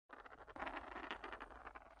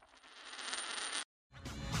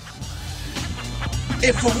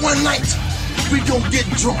And for one night, we gon' get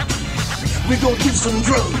drunk. We gon' do some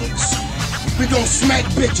drugs. We gon' smack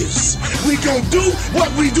bitches. We gon' do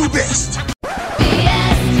what we do best.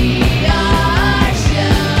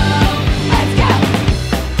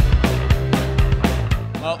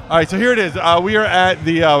 All right, so here it is. We are at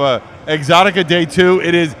the Exxxotica Day 2.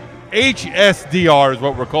 It is HSDR is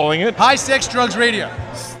what we're calling it. High Sex Drugs Radio.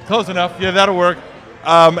 Close enough. Yeah, that'll work.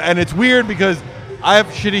 And it's weird because I have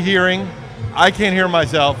shitty hearing. I can't hear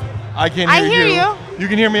myself. I can't hear you. I hear you. You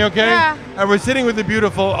can hear me okay? Yeah. And we're sitting with the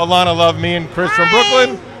beautiful Alana Luv, me and Chris from Hi.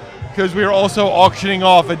 Brooklyn, because we are also auctioning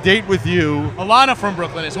off a date with you. Alana from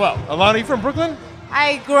Brooklyn as well. Alana, you from Brooklyn?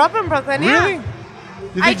 I grew up in Brooklyn, Really? yeah.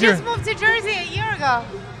 You I think you're- just moved to Jersey a year ago.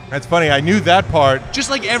 That's funny. I knew that part. Just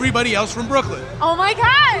like everybody else from Brooklyn. Oh my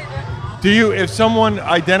God. Do you, if someone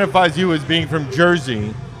identifies you as being from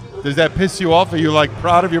Jersey, does that piss you off? Are you like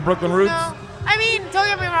proud of your Brooklyn roots? No. I mean, don't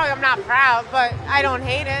get me wrong, I'm not proud, but I don't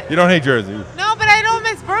hate it. You don't hate Jersey? No, but I don't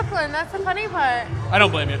miss Brooklyn. That's the funny part. I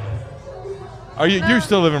don't blame you. Are you? No. You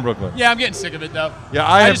still live in Brooklyn? Yeah, I'm getting sick of it though. Yeah,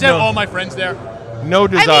 I have just have no, all my friends there. no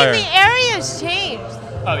desire. I mean, the area's changed.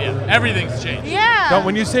 Oh yeah, everything's changed. Yeah. Don't,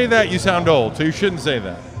 when you say that, you sound old, so you shouldn't say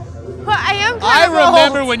that. But I am kind I of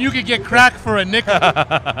remember old. when you could get crack for a nickel.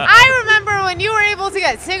 I remember when you were able to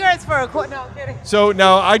get cigarettes for a quarter. No, I'm kidding. So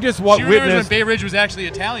now I just She remembers when witnessed. Bay Ridge was actually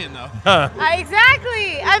Italian though.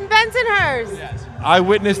 Exactly. I'm Bensonhurst. Yes. I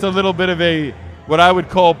witnessed a little bit of a what I would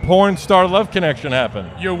call porn star love connection happen.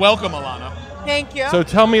 You're welcome, Alana. Thank you. So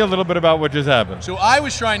tell me a little bit about what just happened. So I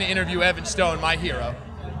was trying to interview Evan Stone, my hero,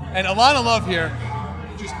 and Alana Luv here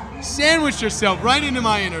just sandwiched herself right into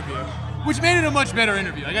my interview, which made it a much better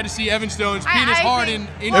interview. I got to see Evan Stone's penis hard in.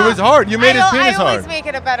 It was hard. You made his penis I always hard. make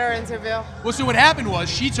it a better interview. Well, so what happened was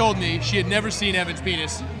she told me she had never seen Evan's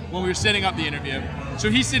penis when we were setting up the interview. So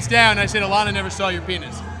he sits down and I said, Alana never saw your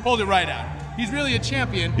penis. Pulled it right out. He's really a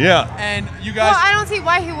champion. Yeah. And you guys. Well, I don't see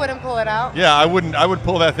why he wouldn't pull it out. Yeah, I wouldn't. I would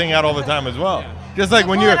pull that thing out all the time as well. Yeah. Just like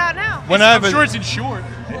when Pull you're. it out now. When I have I'm sure a, it's in short.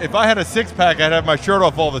 if I had a six pack, I'd have my shirt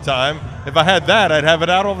off all the time. If I had that, I'd have it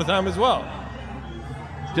out all the time as well.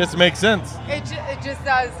 Just makes sense. It just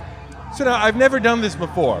does. So now I've never done this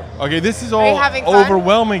before. Okay, this is Are you all having fun?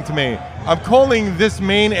 overwhelming to me. I'm calling this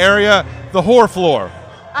main area the whore floor.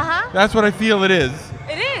 Uh-huh. That's what I feel it is.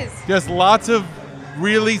 It is. Just lots of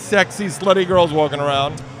really sexy, slutty girls walking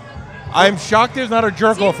around. I'm shocked there's not a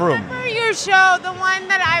jerk-off Do you room. remember your show, the one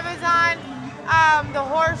that I was on, the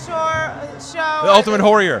horror show? The Ultimate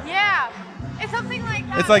Horrier. Yeah. It's something like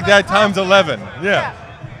that. It's like but that times classier. 11. Yeah.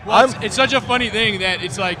 Well, it's such a funny thing that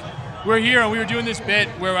it's like we're here and we were doing this bit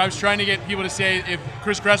where I was trying to get people to say if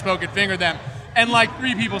Chris Crespo could finger them, and like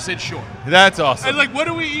 3 people said sure. That's I awesome. was like, what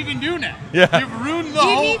do we even do now? Yeah. You've ruined the You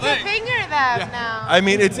whole need thing. to finger them now. I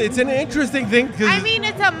mean, it's an interesting thing because I mean,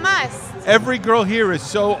 it's a must. every girl here is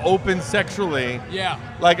so open sexually. Yeah.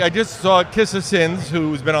 Like I just saw Kiss of Sins,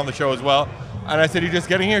 who's been on the show as well, and I said, "You just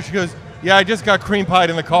getting here?" She goes, "Yeah, I just got cream pied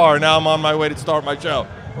in the car. Now I'm on my way to start my show."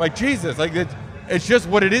 I'm like, Jesus, like it's just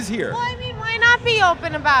what it is here. Well, I mean, why not be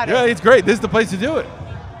open about it? Yeah, it's great. This is the place to do it.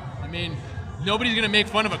 I mean, nobody's gonna make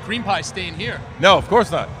fun of a cream pie stain here. No, of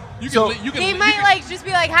course not. You can, So- you can. They you might can- like just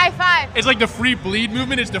be like high five. It's like the free bleed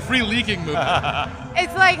movement. It's the free leaking movement.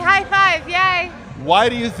 It's like high five, yay. Why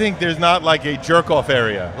do you think there's not like a jerk-off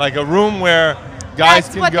area, like a room where guys That's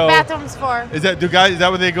can what go? the bathroom's for. Is that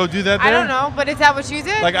where they go do that? I there? don't know, but is that what you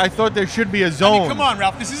did? Like I thought there should be a I zone. mean, come on,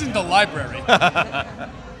 Ralph. This isn't the library.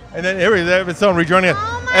 And then here is Evan Stone rejoining us.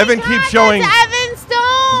 oh my Evan God, keeps showing that's Evan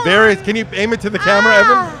Stone. various. Can you aim it to the camera,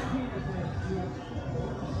 Ah.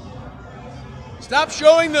 Stop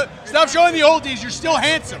showing the oldies. You're still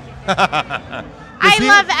handsome. I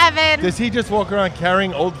love Evan. Does he just walk around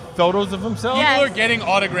carrying old photos of himself? Yeah. People are getting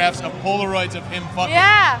autographs of Polaroids of him fucking.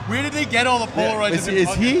 Yeah. Where did they get all the Polaroids Is, of him is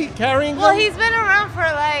fucking? he carrying Well, them? he's been around for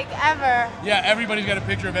like ever. Yeah, everybody's got a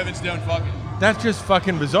picture of Evan Stone fucking. That's just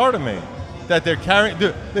fucking bizarre to me. That they're carrying.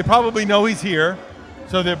 They probably know he's here,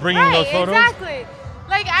 so they're bringing Right, those photos. exactly.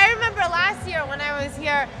 Like I remember last year when I was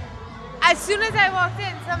here, as soon as I walked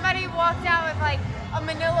in, somebody walked out with like a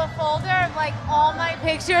manila folder of like all my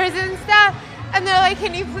pictures and stuff. And they're like,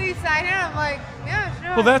 can you please sign it? I'm like, yeah,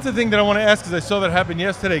 sure. Well, that's the thing that I want to ask, because I saw that happen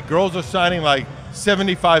yesterday. Girls are signing like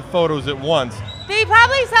 75 photos at once. They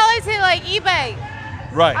probably sell it to like eBay,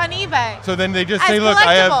 Right. on eBay. So then they just As say, look,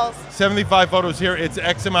 I have collectibles. 75 photos here. It's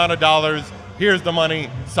X amount of dollars. Here's the money.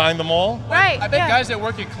 Sign them all. Right, I bet yeah. guys that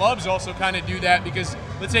work in clubs also kind of do that because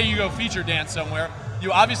let's say you go feature dance somewhere.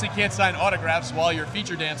 You obviously can't sign autographs while you're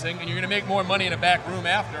feature dancing, and you're going to make more money in a back room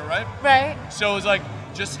after, right? Right. So it's like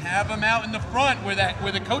just have them out in the front where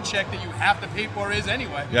the coat check that you have to pay for is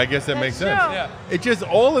anyway. Yeah, I guess that makes sense. Yeah. It just,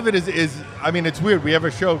 all of it is, I mean, it's weird. We have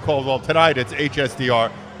a show called, well, tonight it's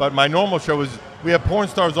HSDR, but my normal show is, we have porn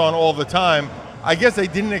stars on all the time. I guess I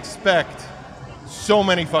didn't expect so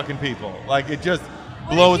many fucking people. Like, it just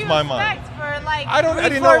blows my mind. For like I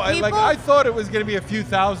didn't know. I thought it was going to be a few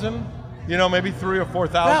thousand, maybe 3,000 or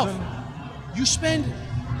 4,000. Ralph, you spend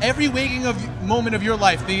every waking moment of your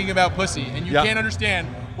life thinking about pussy, and you can't understand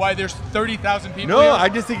why there's 30,000 people here? No, I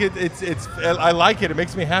just think it's I like it. It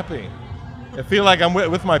makes me happy. I feel like I'm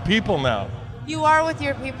with my people now. You are with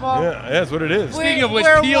your people. Yeah, that's what it is. Speaking of which,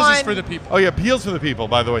 Peels is for the people. Oh yeah, Peels for the people,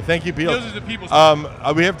 by the way. Thank you, Peels. Peels is the people's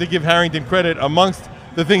we have to give Harrington credit. Amongst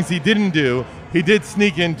the things he didn't do, he did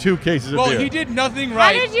sneak in 2 cases of beer. Well, he did nothing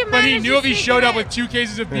right, did you but he manage knew to if he sneak showed it up in? with 2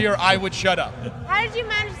 cases of beer, I would shut up. How did you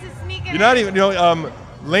manage to sneak it You're not even,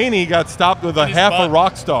 Laney got stopped with a his half butt. a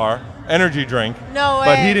Rockstar energy drink. No way.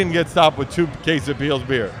 But he didn't get stopped with 2 cases of Peels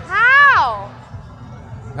beer. How?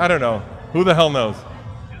 I don't know. Who the hell knows?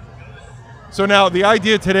 So now the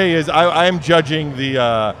idea today is I am judging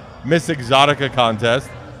the Miss Exxxotica contest.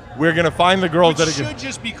 We're going to find the girls Which that are should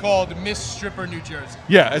just be called Miss Stripper New Jersey.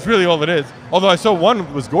 Yeah, that's really all it is. Although I saw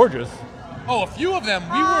one was gorgeous. Oh, a few of them.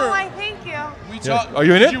 I thank you. We Yeah. talked. Are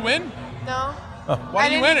you in Did it? you win? No. Why I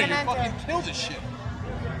are you didn't in it? even You enter. fucking killed this shit.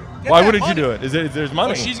 Get Why that wouldn't money. you do it? There's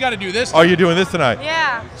money. Oh, she's got to do this. Are you doing this tonight?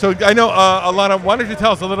 Yeah. So I know, Alana, why don't you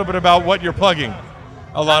tell us a little bit about what you're plugging?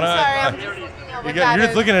 Alana, I'm sorry, I'm just looking at what that you're just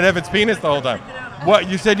is. looking at Evan's penis the whole time. What,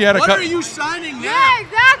 you said you had a What cut? are you signing now? Yeah,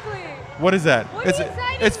 exactly. What is that? What are you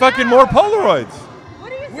signing It's fucking now? more Polaroids.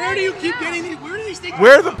 What are you Where do you signing keep now? getting these? Where do these things?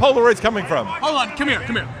 Where are the Polaroids coming from? Hold on. Come here.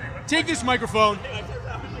 Come here. Take this microphone.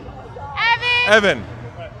 Evan. Evan,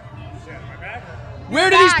 Where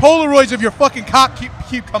do these Polaroids of your fucking cock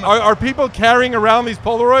keep coming? are people carrying around these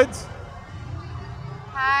Polaroids?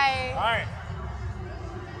 Hi. Alright,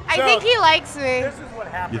 I think he likes me. this is what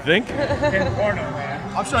happens You think? in porno,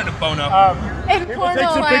 man. I'm starting to bone up. In People porno take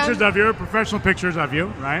some land. pictures of you, professional pictures of you,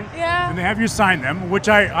 right? Yeah. And they have you sign them, which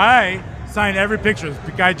I signed every picture.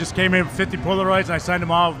 The guy just came in with 50 Polaroids, and I signed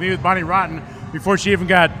them all with me with Bonnie Rotten before she even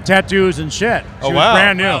got tattoos and shit. She Oh, was wow.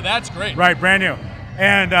 brand new. Wow, that's great. Right, brand new.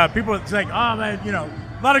 And people think, oh man,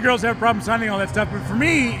 a lot of girls have problems signing all that stuff, but for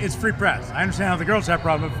me, it's free press. I understand how the girls have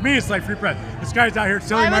problems, but for me, it's like free press. This guy's out here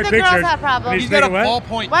selling Why my would the pictures. girls have problems? and He's got a taking what?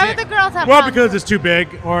 ballpoint Why dick. would the girls have Well, problems? because it's too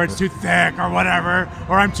big, or it's too thick, or whatever,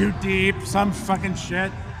 or I'm too deep, some fucking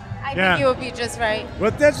shit. I yeah. think you would be just right.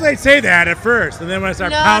 Well, that's they say that at first, and then when I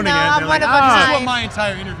start pounding it, I'm they're one like, of a "Oh, This is kind. what my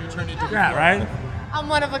entire interview turned into. yeah, before. right? I'm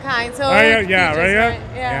one of a kind, so Oh it yeah, would be yeah, just right, yeah, right.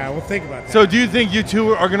 yeah. We'll think about that. So do you think you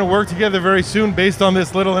two are going to work together very soon based on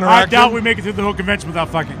this little I interaction? doubt we make it through the whole convention without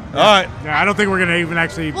fucking. All right. Yeah, I don't think we're gonna even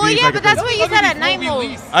actually. Well, be yeah, like but a that's thing. what you said at Night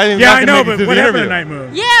Moves. I think Yeah, not I gonna know, make it but through what the happened interview. at Night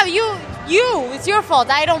Move? Yeah, you. It's your fault.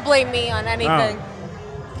 I don't blame me on anything.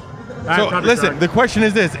 So listen, the question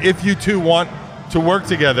is this: if you two want to work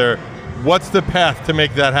together, what's the path to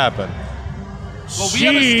make that happen? Well, we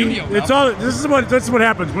have a studio, It's Ralph. all. This is what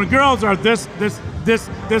happens when girls are this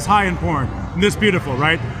high in porn and this beautiful,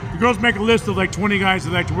 right? The girls make a list of like 20 guys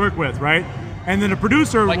they like to work with, right? And then a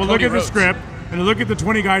producer Like will look Cody at the Rhodes. script and they'll look at the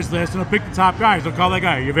 20 guys list and they'll pick the top guys. They'll call that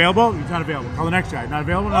guy. Are you available? He's not available. Call the next guy. Not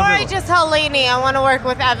available. Or Not I available. just tell Lainey I want to work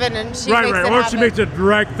with Evan, and she right, makes right. it Or happen. she makes a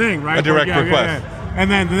direct thing, right? A direct Yeah, request.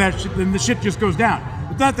 And then then the shit just goes down.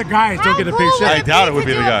 But not the guys How don't get a big cool shit. I would doubt be it would to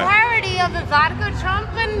be do the guy. a parody of Ivanka Trump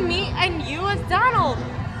and me and you as Donald.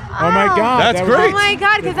 Oh my God, That's that was- great. Oh my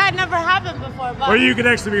God, because that never happened before. But Or you could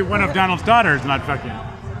actually be one of Donald's daughters, not fucking.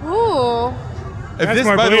 ooh, If That's this,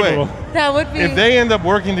 more by the way, believable. that would be. if they end up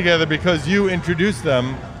working together because you introduced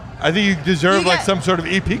them, I think you deserve You like get- some sort of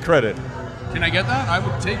EP credit. Can I get that? I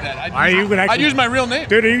would take that. You could I'd actually- use my real name.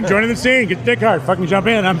 Dude, you can join in the scene. Get dick hard. Fucking jump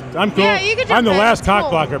in. I'm cool. Yeah, you can jump I'm the in. last It's cock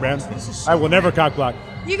cool. blocker, man. I will never cock block.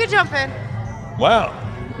 You could jump in. Wow.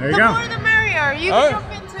 There you The go. more the merrier. You All can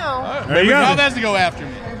right. jump in too. There you Ralph go. has to go after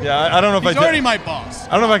me. Yeah, I don't know if He's I. already my boss.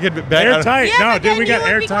 I don't know if I could. Bang, Airtight. Yeah, No, but dude, then we you got would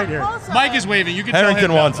airtight become here. closer. Mike is waving. You can tell Harrington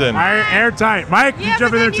him wants in. Airtight. Mike, you Yeah,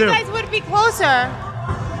 jump but in there then you too. guys would be closer.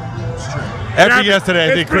 After yesterday, I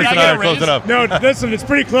It's think Chris pretty- and I I are got a close raise. enough. No, listen, it's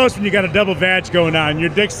pretty close when you got a double vag going on. Your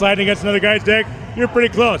dick sliding against another guy's dick, you're pretty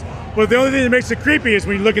close. But the only thing that makes it creepy is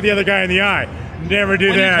when you look at the other guy in the eye. Never do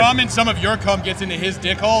When you that. come and some of your cum gets into his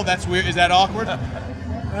dick hole, that's weird. Is that awkward?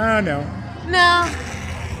 Oh, no. No.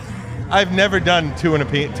 I've never done two in a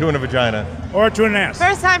vagina. Or two and an ass.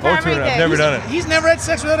 First time for Or two in everything. a, I've never done it. He's never had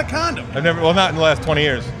sex without a condom. I've never. Well, not in the last 20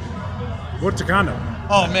 years. What's a condom?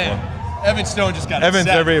 Oh man, Evan Stone just got Evan's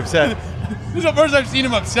upset. very upset. This is the first I've seen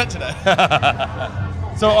him upset today.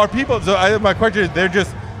 So are people? So my question is, they're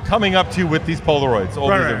just coming up to you with these Polaroids. All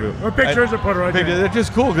these Right. of you. Or pictures of Polaroids. Pictures, they're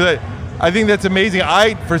just cool because I think that's amazing.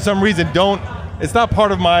 I, for some reason, it's not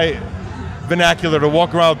part of my vernacular to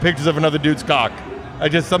walk around with pictures of another dude's cock.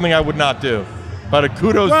 It's just something I would not do. But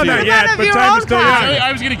kudos Well, to not you. yet, None of but your time own is still kind. young.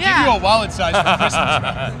 I was going to give you a wallet size for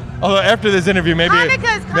Christmas. Although after this interview, maybe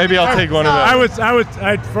Hanukkah's maybe I'll coming take one of up, those.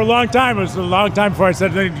 I for a long time, it was a long time before I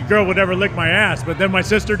said the girl would ever lick my ass, but then my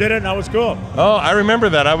sister did it and that was cool. Oh, I remember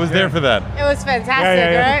that. I was there for that. It was fantastic,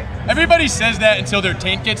 Yeah. right? Everybody says that until their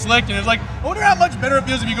taint gets licked, and it's like, I wonder how much better it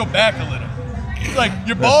feels if you go back a little. It's like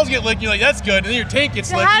your balls get licked, you're like, that's good, and then your taint gets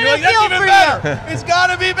So licked, how and you're did like, it that's feel even for better. It's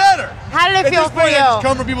gotta be better. How did it At feel this for point, I just you?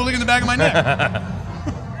 come for people looking in the back of my neck.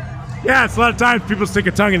 Yeah, it's a lot of times people stick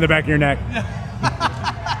a tongue in the back of your neck.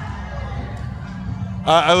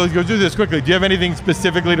 Let's go do this quickly. Do you have anything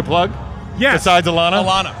specifically to plug? Yes. Besides Alana?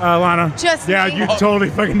 Alana. Lana. Just Yeah, me. you totally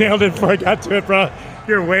fucking nailed it before I got to it, bro.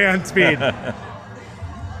 You're way on speed.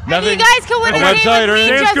 And you guys can win A a date website or with me.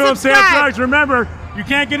 anything? Stay Just cool, stay on subscribe. drugs. Remember, you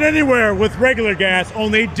can't get anywhere with regular gas,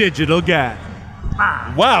 only digital gas.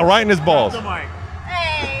 Wow, right in his balls. The mic.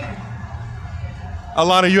 Hey.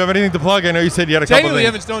 Alana, you have anything to plug? I know you said you had a couple Technically, things.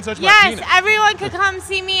 Evan Stone touched my Yes, penis. everyone could come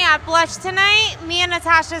see me at Blush tonight. Me and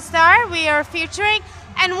Natasha Starr, we are featuring.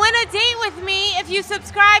 And win a date with me if you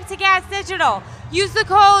subscribe to Gas Digital. Use the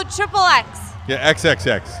code XXX. Yeah,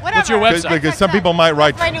 XXX. Whatever. What's your website? Because some people might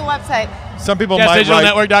write. That's my new website. Some people might write.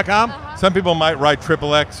 GasDigitalNetwork.com. Some people might write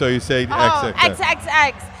XXX, so you say Oh, XXX.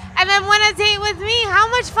 XXX. And then win a date with me. How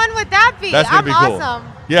much fun would that be? That's gonna I'm be cool.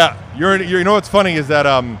 awesome. Yeah, you know what's funny is that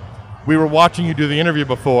we were watching you do the interview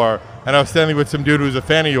before, and I was standing with some dude who's a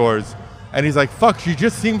fan of yours, and he's like, "Fuck, she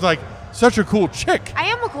just seems like such a cool chick." I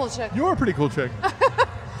am a cool chick. You're a pretty cool chick.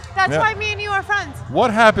 That's Yeah. why me and you are friends.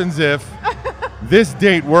 What happens if this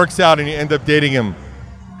date works out and you end up dating him?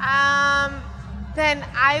 Then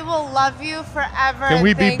I will love you forever. Can and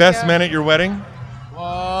we be thank best you. men at your wedding?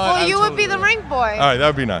 Well, you would be the ring boy. All right, that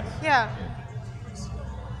would be nice. Yeah.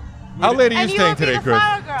 How late are you And you staying would be today, the Chris?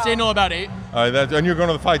 flower girl. Say no about 8. All right, and you're going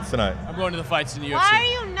to the fights tonight. I'm going to the fights in the UFC. Why are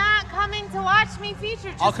you not coming to watch me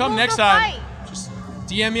feature? Just I'll come move next the time. Fight. Just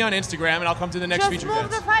DM me on Instagram, and I'll come to the next Just feature move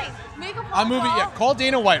dance. the fight. Make a phone I'm moving. call. Yeah, call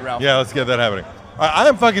Dana White, Ralph. Yeah, let's get that happening. All right, I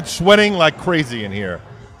am fucking sweating like crazy in here.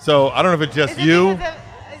 So I don't know if it's just Is it you. because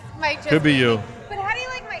it might just Could be me? you. But how do you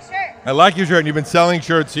like my shirt? I like your shirt, and you've been selling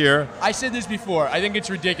shirts here. I said this before. I think it's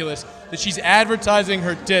ridiculous that she's advertising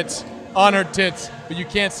her tits on her tits, but you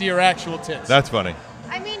can't see her actual tits. That's funny.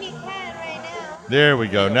 I mean, you can right now. There we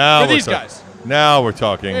go. Now For we're these talking. guys. Now we're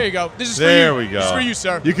talking. There you go. This is There for you. we go. This is for you,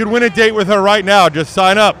 sir. You could win a date with her right now. Just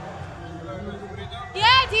sign up. Yeah,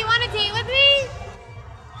 do you want to date with me?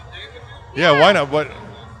 Yeah, why not?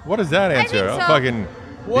 What is that answer? think A so. fucking.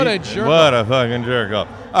 What a jerk What a fucking jerk off.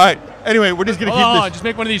 All right. Anyway, we're just gonna Hold on, keep just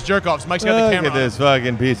make one of these jerk offs. Mike's got this. the Look camera at this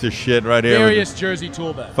fucking piece of shit right on. here. with Various Jersey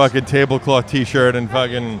tool bags. the fucking tablecloth T-shirt and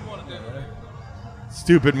fucking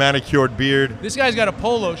stupid manicured beard. This guy's got a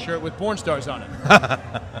polo shirt with porn stars on it.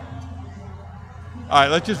 All right,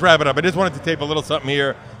 let's just wrap it up. I just wanted to tape a little something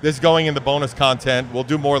here. This is going in the bonus content. We'll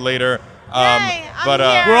do more later. Yay, I'm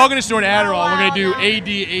here. We're all going to snort Adderall. Oh, We're going to do wow.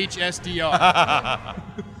 ADHSDR.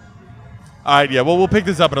 all right, yeah. Well, we'll pick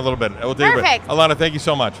this up in a little bit. We'll take it. Perfect. Alana, thank you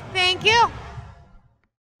so much. Thank you.